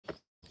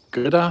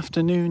Good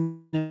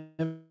afternoon,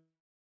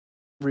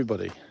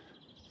 everybody,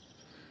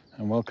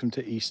 and welcome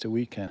to Easter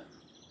weekend.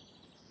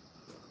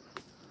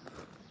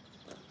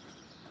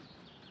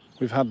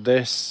 We've had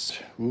this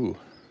on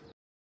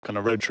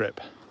a road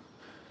trip.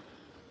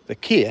 The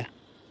Kia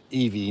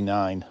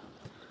EV9.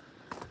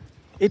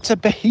 It's a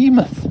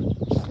behemoth.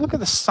 Look at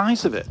the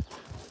size of it.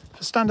 If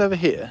I stand over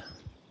here,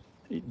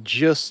 it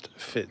just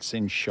fits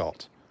in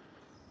shot.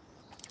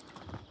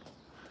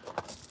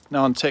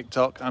 Now on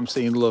TikTok, I'm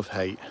seeing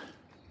love-hate.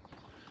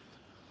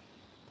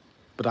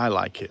 But I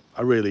like it.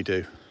 I really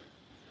do.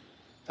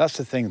 That's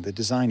the thing. The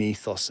design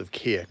ethos of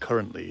Kia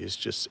currently is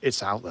just,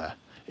 it's out there.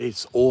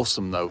 It's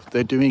awesome though.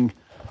 They're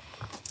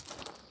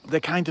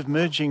kind of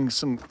merging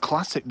some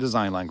classic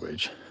design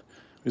language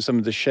with some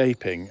of the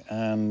shaping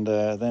and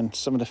then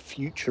some of the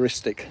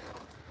futuristic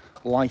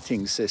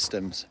lighting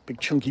systems, big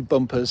chunky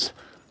bumpers.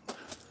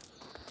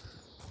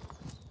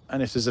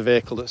 And if there's a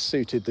vehicle that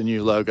suited the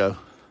new logo,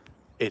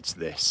 it's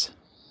this.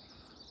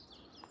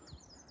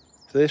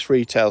 So this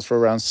retails for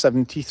around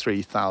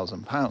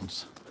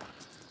 £73,000.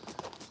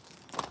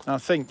 Now I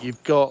think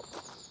it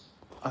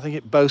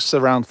boasts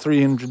around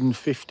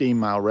 315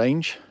 mile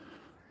range,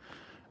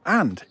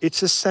 and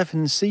it's a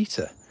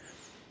 7-seater,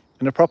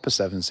 and a proper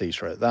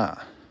 7-seater at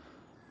that.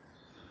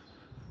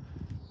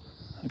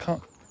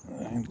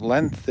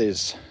 Length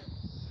it's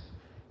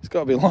got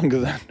to be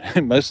longer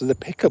than most of the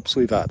pickups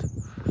we've had.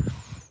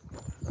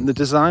 And the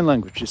design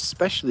language,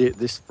 especially at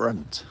this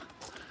front,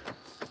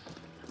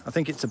 I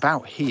think it's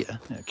about here.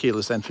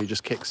 Keyless entry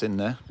just kicks in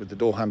there with the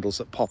door handles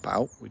that pop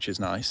out, which is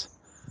nice.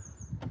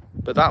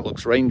 But that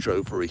looks Range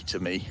Rover-y to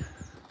me.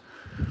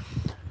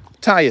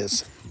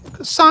 Tyres, look at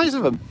the size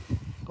of them.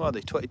 What are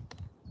they,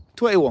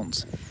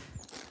 21s?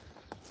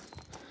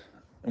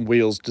 And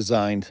wheels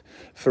designed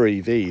for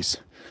EVs.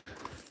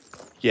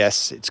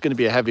 Yes, it's going to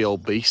be a heavy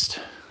old beast.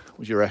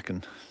 What do you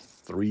reckon?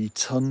 3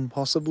 ton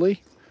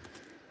possibly?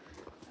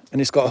 And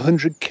it's got a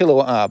 100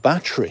 kilowatt hour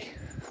battery.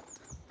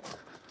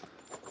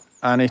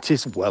 And it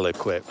is well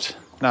equipped.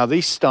 Now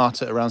these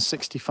start at around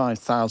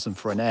 65,000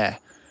 for an Air.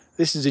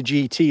 This is a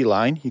GT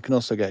line. You can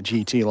also get a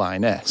GT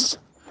line S.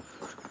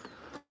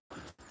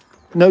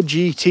 No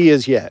GT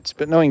as yet,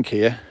 but knowing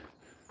Kia,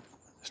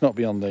 it's not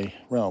beyond the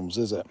realms,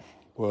 is it?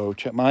 Whoa,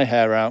 check my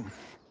hair out.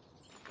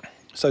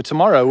 So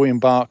tomorrow we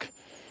embark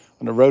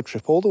on a road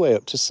trip all the way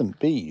up to St.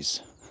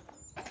 Bees.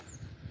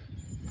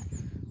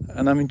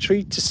 And I'm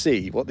intrigued to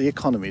see what the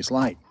economy is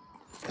like,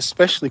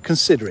 especially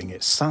considering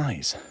its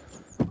size.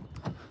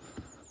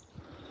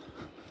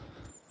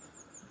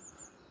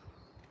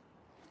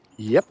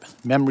 Yep,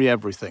 memory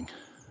everything.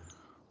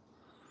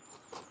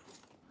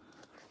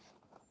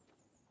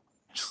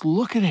 Just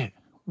look at it.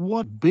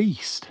 What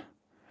beast.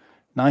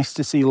 Nice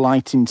to see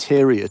light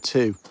interior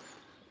too.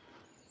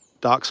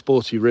 Dark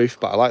sporty roof,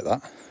 but I like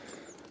that.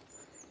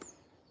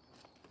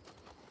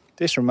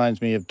 This reminds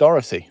me of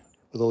Dorothy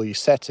with all your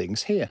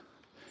settings here.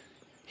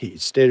 Heated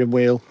steering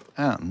wheel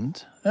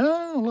and,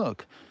 oh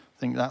look, I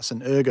think that's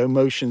an ergo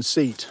motion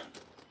seat.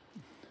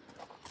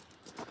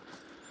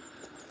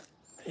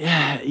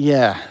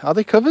 Yeah. Are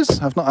they covers?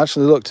 I've not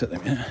actually looked at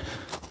them yet.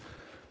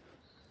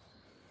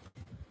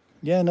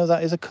 Yeah, no,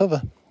 that is a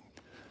cover.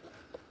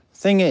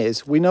 Thing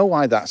is, we know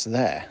why that's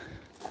there.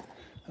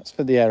 That's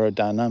for the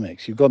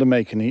aerodynamics. You've got to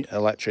make an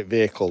electric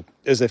vehicle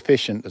as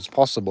efficient as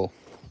possible.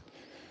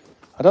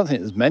 I don't think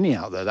there's many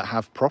out there that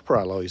have proper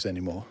alloys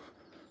anymore.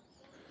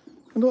 I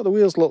wonder what the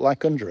wheels look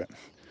like under it.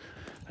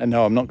 And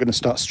no, I'm not going to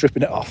start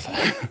stripping it off.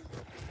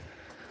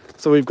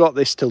 So we've got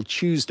this till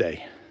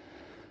Tuesday.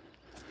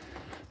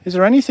 Is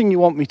there anything you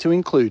want me to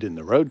include in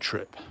the road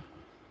trip?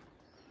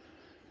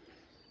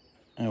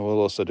 And we'll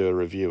also do a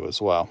review as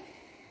well.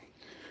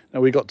 Now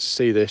we got to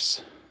see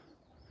this.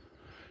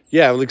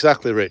 Yeah, well,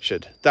 exactly,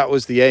 Richard. That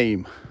was the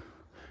aim,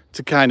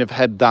 to kind of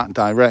head that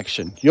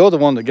direction. You're the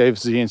one that gave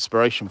us the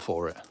inspiration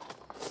for it.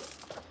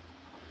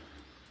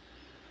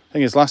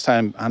 Thing is, last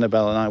time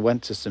Annabelle and I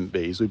went to St.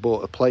 Bees, we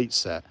bought a plate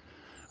set.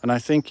 And I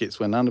think it's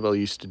when Annabelle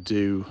used to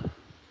do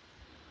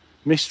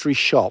mystery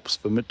shops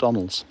for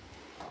McDonald's.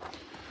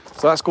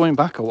 So that's going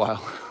back a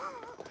while.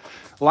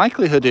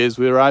 Likelihood is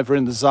we were either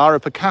in the Zara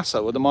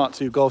Picasso or the Mark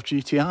II Golf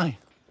GTI.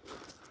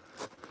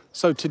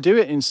 So to do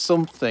it in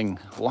something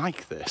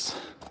like this,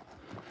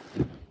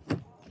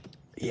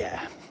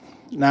 yeah.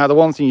 Now the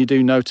one thing you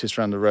do notice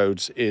around the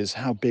roads is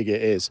how big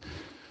it is.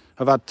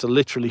 I've had to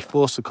literally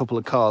force a couple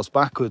of cars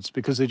backwards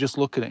because they just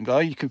look at it and go, oh,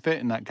 you can fit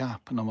in that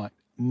gap. And I'm like,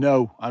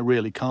 no, I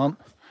really can't.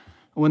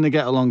 And when they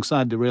get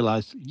alongside, they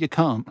realise you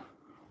can't.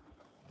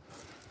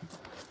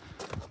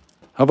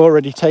 I've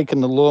already taken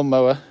the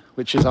lawnmower,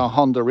 which is our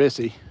Honda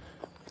Rizzy,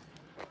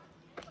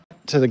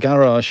 to the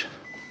garage.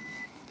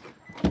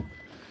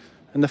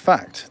 And the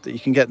fact that you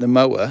can get the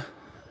mower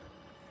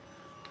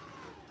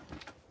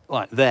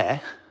like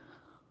there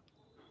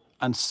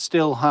and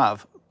still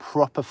have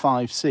proper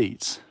 5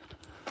 seats.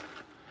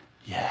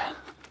 Yeah.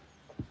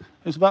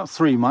 It's about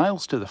 3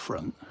 miles to the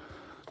front,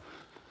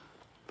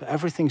 but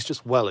everything's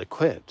just well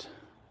equipped.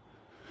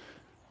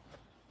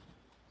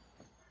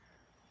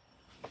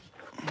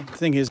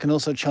 thing is, I can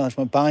also charge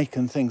my bike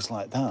and things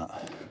like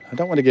that. I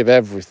don't want to give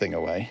everything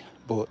away,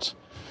 but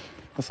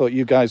I thought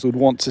you guys would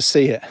want to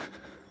see it.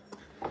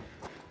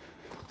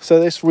 So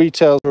this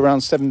retails for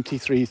around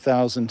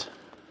 73,000.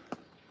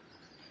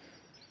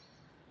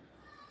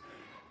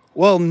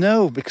 Well,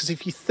 no, because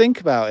if you think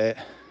about it,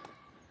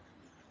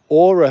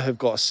 Aura have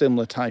got a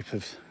similar type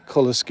of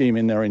colour scheme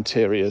in their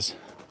interiors.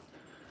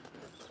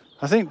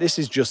 I think this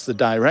is just the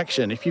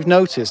direction. If you've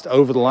noticed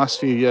over the last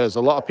few years,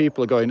 a lot of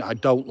people are going, I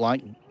don't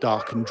like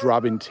dark and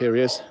drab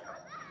interiors.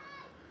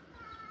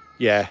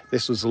 Yeah,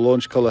 this was the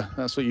launch colour.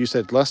 That's what you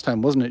said last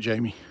time, wasn't it,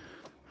 Jamie?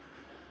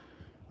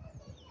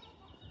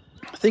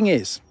 The thing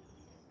is,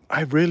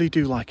 I really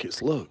do like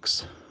its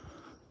looks.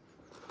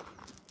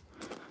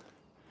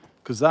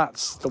 Because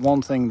that's the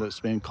one thing that's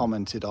been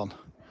commented on.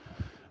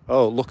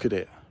 Oh, look at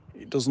it.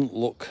 It doesn't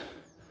look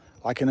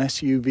like an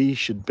SUV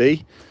should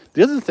be.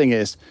 The other thing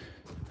is,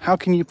 how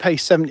can you pay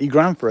 70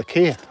 grand for a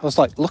Kia? I was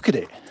like, look at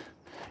it.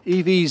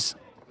 EVs,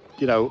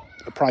 you know,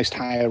 are priced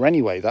higher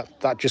anyway.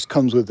 That just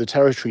comes with the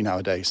territory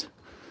nowadays.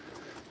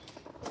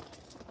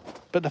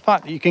 But the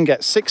fact that you can get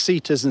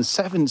 6-seaters and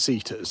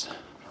 7-seaters,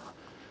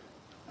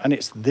 and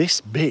it's this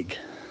big,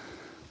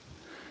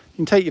 you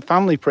can take your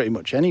family pretty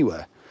much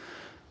anywhere.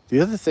 The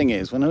other thing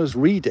is, when I was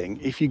reading,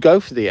 if you go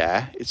for the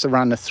Air, it's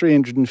around a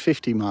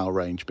 350-mile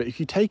range. But if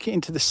you take it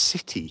into the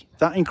city,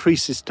 that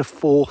increases to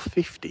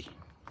 450.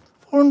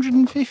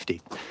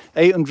 450.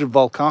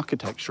 800-volt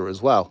architecture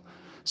as well.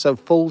 So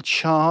full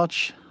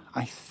charge,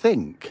 I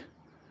think,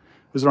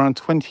 was around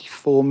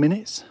 24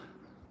 minutes.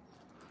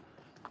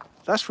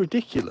 That's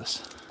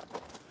ridiculous.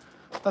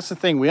 That's the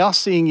thing. We are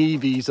seeing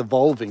EVs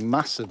evolving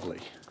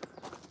massively.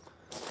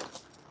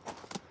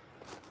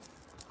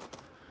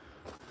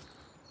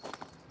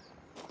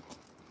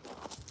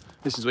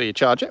 This is where you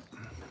charge it.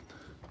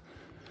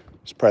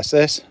 Just press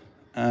this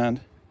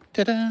and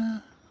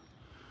ta-da!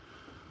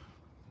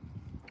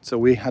 So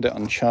we had it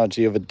on charge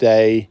the other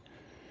day.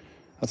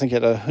 I think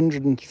it had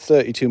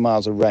 132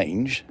 miles of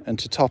range, and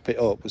to top it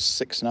up was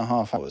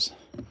 6.5 hours.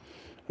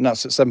 And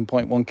that's at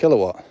 7.1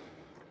 kilowatt.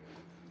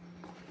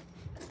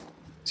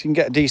 So you can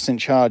get a decent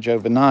charge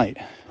overnight.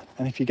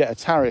 And if you get a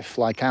tariff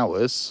like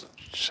ours,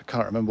 which I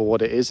can't remember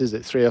what it is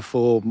it 3 or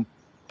 4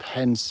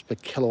 pence per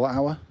kilowatt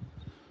hour?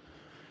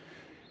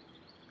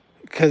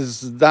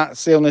 Because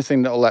that's the only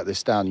thing that'll let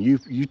this down. You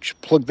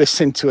plug this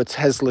into a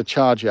Tesla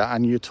charger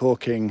and you're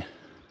talking...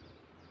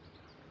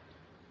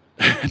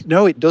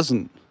 No, it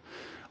doesn't.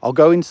 I'll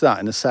go into that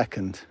in a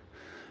second.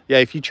 Yeah,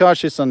 if you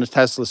charge this on a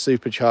Tesla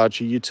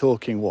supercharger, you're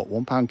talking, what,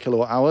 £1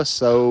 kilowatt hour?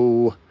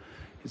 So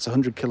it's a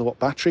 100 kilowatt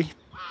battery.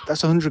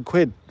 That's 100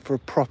 quid for a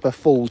proper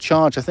full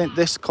charge. I think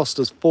this cost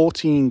us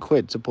 14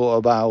 quid to put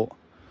about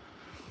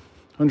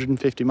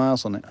 150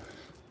 miles on it.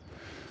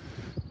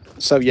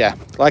 So yeah,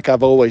 like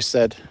I've always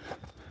said,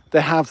 they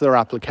have their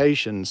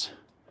applications.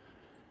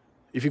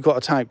 If you've got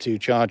a Type 2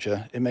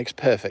 charger, it makes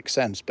perfect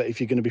sense. But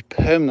if you're going to be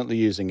permanently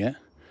using it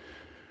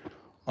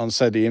on,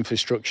 say, the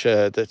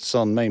infrastructure that's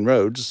on main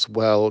roads,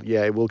 well,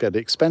 yeah, it will get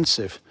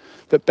expensive.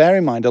 But bear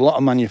in mind, a lot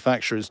of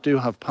manufacturers do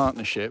have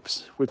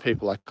partnerships with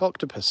people like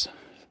Octopus.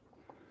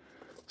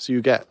 So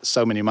you get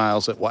so many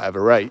miles at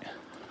whatever rate.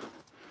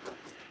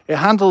 It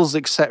handles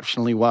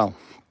exceptionally well.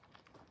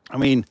 I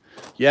mean,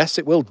 yes,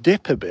 it will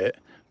dip a bit,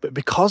 but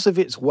because of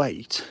its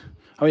weight...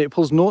 I mean, it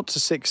pulls 0 to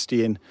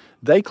 60 in,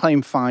 they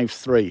claim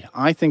 5.3.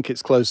 I think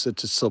it's closer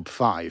to sub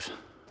 5.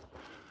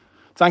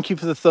 Thank you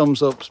for the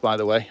thumbs ups, by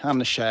the way,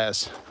 and the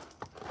shares.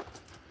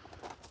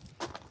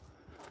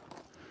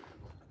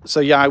 So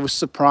yeah, I was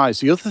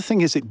surprised. The other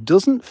thing is it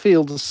doesn't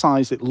feel the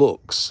size it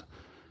looks.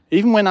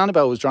 Even when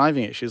Annabelle was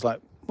driving it, she was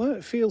like, well,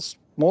 it feels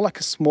more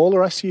like a smaller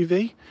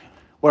SUV.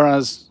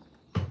 Whereas,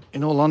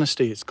 in all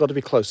honesty, it's got to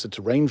be closer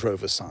to Range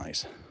Rover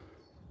size.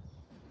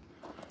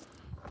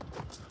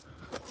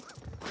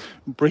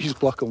 Breeze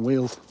block and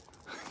wheels.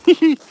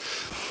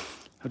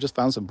 I've just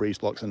found some breeze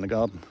blocks in the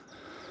garden.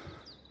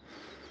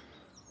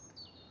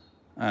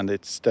 And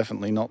it's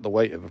definitely not the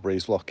weight of a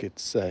breeze block.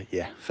 It's,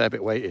 yeah, a fair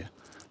bit weightier.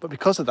 But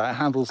because of that, it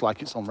handles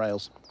like it's on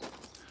rails.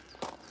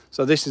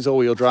 So this is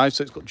all-wheel drive,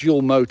 so it's got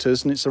dual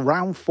motors, and it's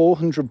around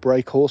 400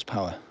 brake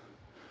horsepower.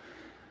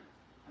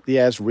 The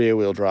Air's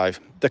rear-wheel drive.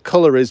 The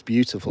colour is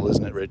beautiful,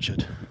 isn't it,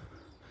 Richard?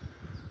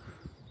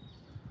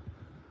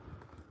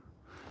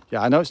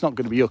 Yeah, I know it's not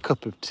going to be your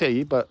cup of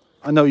tea, but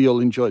I know you'll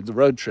enjoy the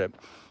road trip.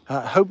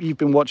 I hope you've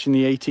been watching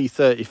the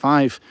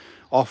AT35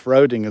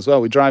 off-roading as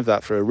well. We drive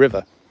that through a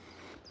river.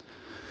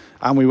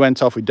 And we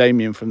went off with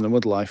Damien from the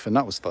Mud Life, and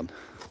that was fun.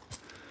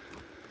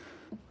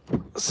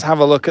 Let's have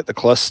a look at the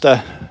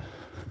cluster.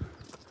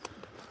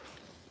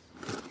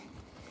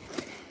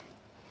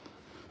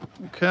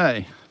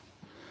 Okay.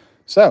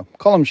 So,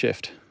 column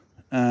shift.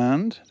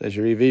 And there's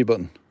your EV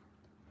button.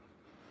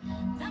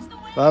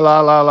 La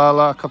la la la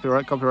la,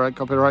 copyright, copyright,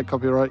 copyright,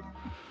 copyright.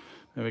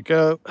 There we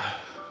go.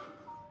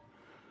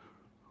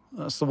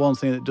 That's the one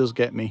thing that does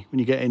get me when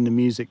you get in, the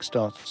music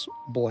starts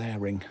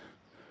blaring.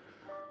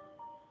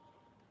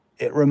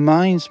 It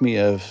reminds me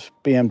of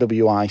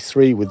BMW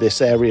i3 with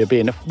this area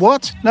being a...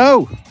 What?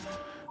 No!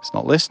 It's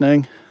not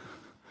listening.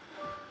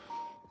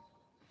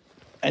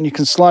 And you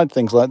can slide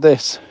things like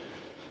this.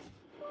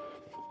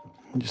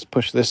 And just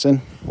push this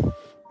in.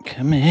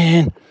 Come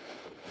in.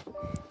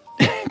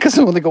 Because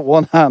I've only got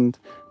one hand,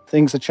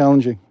 things are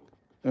challenging.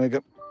 There we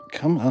go.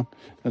 Come on.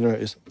 Oh, there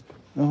it is.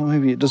 Oh,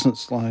 maybe it doesn't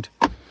slide.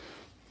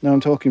 No, I'm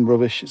talking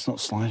rubbish. It's not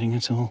sliding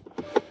at all.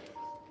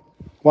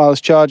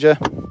 Wireless charger.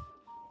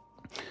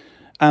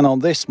 And on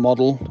this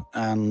model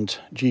and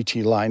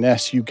GT Line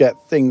S, you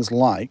get things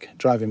like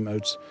driving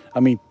modes. I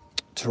mean,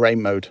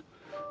 terrain mode.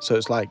 So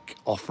it's like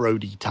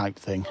off-roady type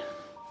thing.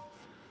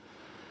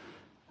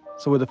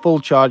 So with a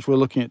full charge, we're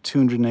looking at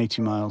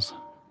 280 miles.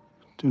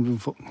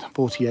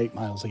 248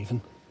 miles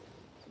even.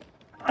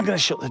 I'm going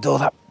to shut the door,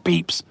 that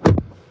beeps.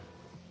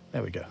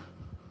 There we go.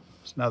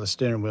 So now the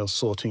steering wheel's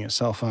sorting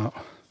itself out.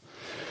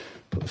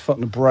 Put the foot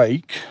on the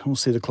brake, we'll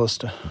see the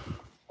cluster.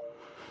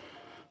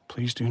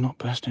 Please do not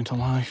burst into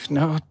life.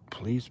 No,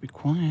 please be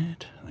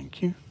quiet.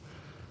 Thank you.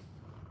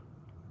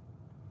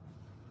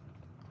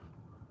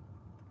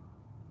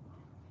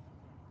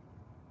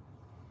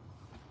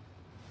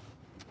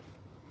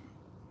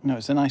 No,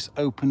 it's a nice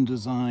open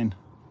design.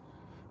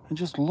 And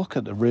just look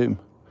at the room.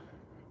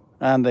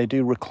 And they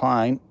do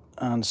recline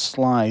and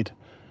slide.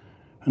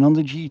 And on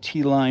the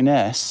GT Line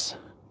S,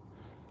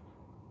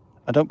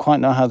 I don't quite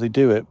know how they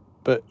do it,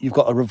 but you've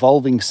got a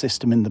revolving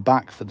system in the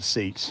back for the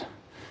seats.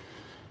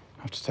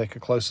 I have to take a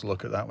closer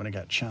look at that when I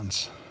get a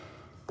chance.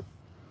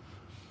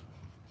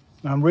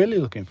 Now, I'm really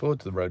looking forward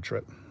to the road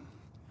trip.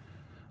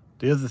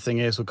 The other thing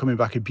is we're coming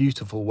back a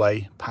beautiful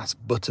way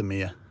past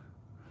Buttermere.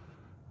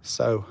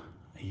 So,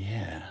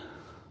 yeah.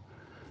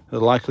 The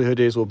likelihood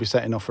is we'll be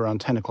setting off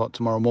around 10 o'clock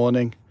tomorrow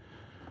morning.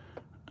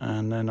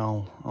 And then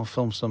I'll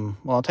film some,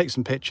 well, I'll take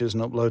some pictures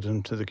and upload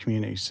them to the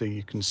community so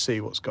you can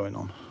see what's going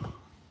on.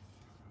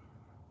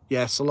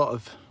 Yes, a lot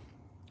of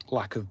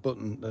lack of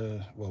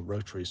button, well,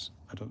 rotaries.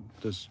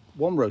 There's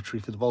one rotary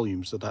for the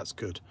volume, so that's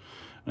good.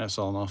 And that's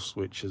on off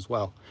switch as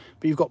well.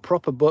 But you've got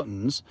proper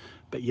buttons,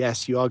 but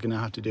yes, you are going to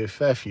have to do a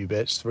fair few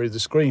bits through the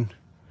screen.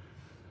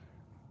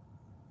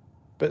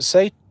 But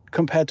say,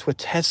 compared to a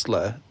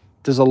Tesla,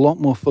 there's a lot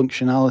more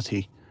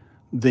functionality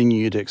than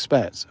you'd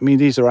expect. I mean,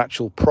 these are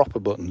actual proper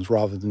buttons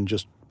rather than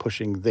just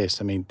pushing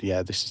this. I mean,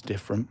 yeah, this is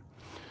different.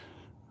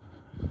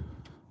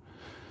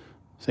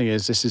 Thing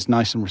is, this is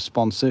nice and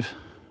responsive.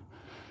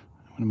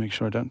 I want to make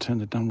sure I don't turn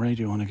the damn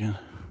radio on again.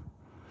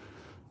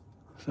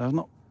 So I'm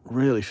not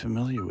really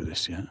familiar with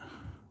this yet.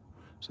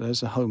 So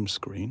there's the home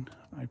screen.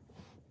 I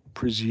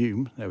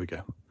presume, there we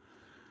go.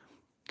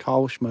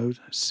 Car wash mode,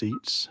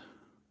 seats.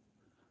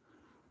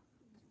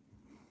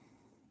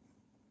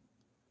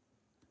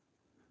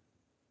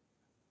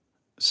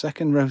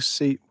 Second row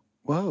seat,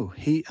 whoa,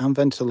 heat and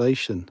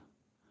ventilation.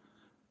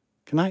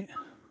 Can I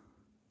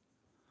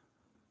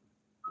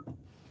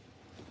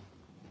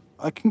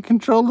can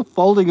control the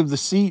folding of the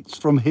seats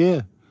from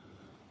here.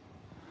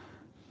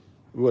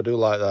 Ooh, I do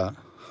like that.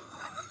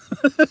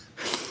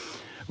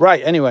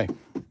 Right, anyway,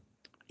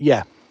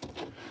 yeah,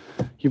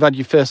 you've had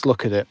your first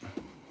look at it.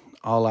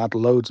 I'll add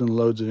loads and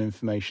loads of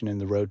information in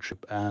the road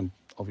trip and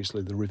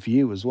obviously the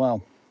review as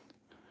well.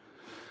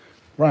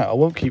 Right, I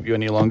won't keep you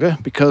any longer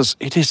because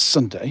it is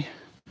Sunday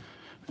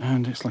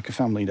and it's like a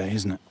family day,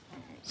 isn't it?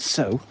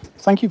 So,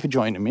 thank you for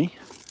joining me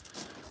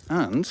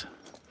and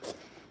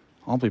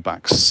I'll be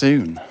back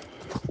soon.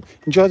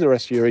 Enjoy the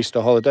rest of your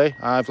Easter holiday.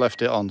 I've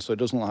left it on so it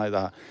doesn't like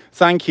that.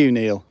 Thank you,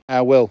 Neil.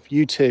 I will.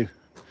 You too.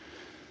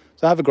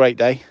 So have a great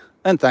day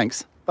and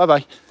thanks.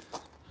 Bye-bye.